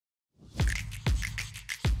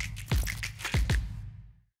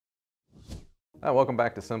Welcome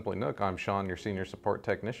back to Simply NUC. I'm Sean, your Senior Support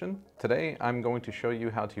Technician. Today I'm going to show you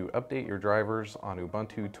how to update your drivers on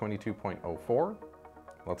Ubuntu 22.04.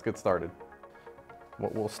 Let's get started.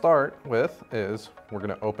 What we'll start with is we're going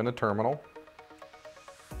to open a terminal.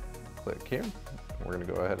 Click here. We're going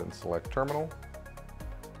to go ahead and select terminal.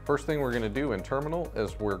 First thing we're going to do in terminal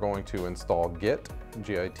is we're going to install git,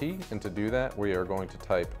 G-I-T, and to do that we are going to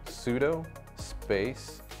type sudo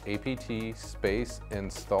space apt space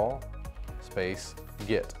install space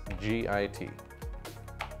git, G-I-T.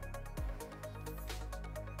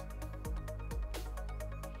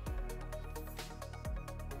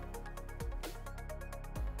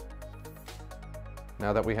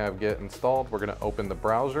 Now that we have git installed, we're going to open the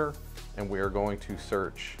browser and we are going to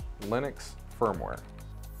search Linux firmware.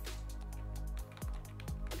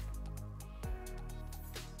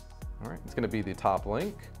 All right, it's going to be the top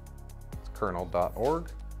link. It's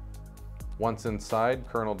kernel.org. Once inside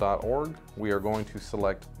kernel.org, we are going to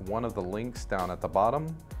select one of the links down at the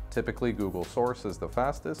bottom. Typically Google Source is the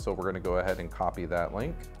fastest, so we're going to go ahead and copy that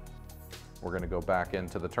link. We're going to go back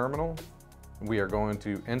into the terminal. We are going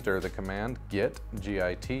to enter the command git,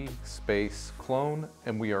 G-I-T, space clone,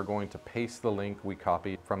 and we are going to paste the link we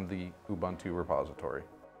copied from the Ubuntu repository.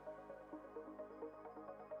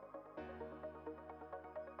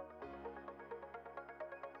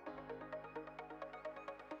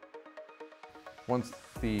 Once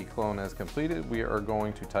the clone is completed, we are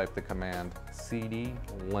going to type the command cd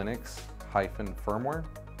linux-firmware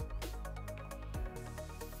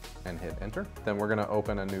and hit enter. Then we're going to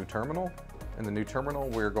open a new terminal. In the new terminal,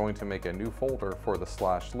 we're going to make a new folder for the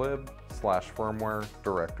 /lib/firmware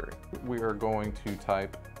directory. We are going to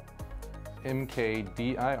type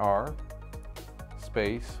mkdir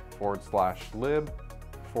space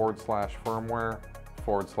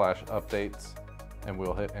 /lib/firmware/updates, and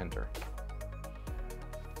we'll hit enter.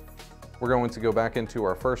 We're going to go back into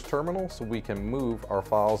our first terminal so we can move our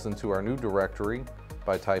files into our new directory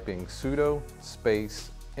by typing sudo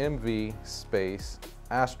space mv space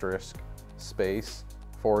asterisk space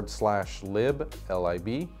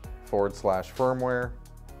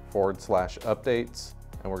 /lib/firmware/updates,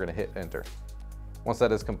 and we're going to hit enter. Once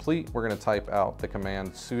that is complete, we're going to type out the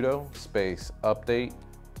command sudo space update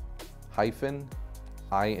 -init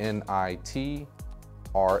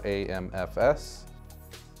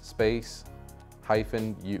space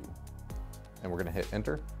 -u, and we're going to hit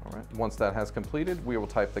enter. All right. Once that has completed, we will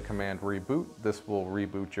type the command reboot. This will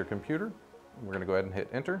reboot your computer. We're going to go ahead and hit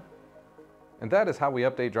enter. And that is how we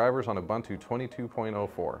update drivers on Ubuntu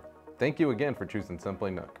 22.04. Thank you again for choosing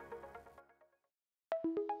Simply NUC.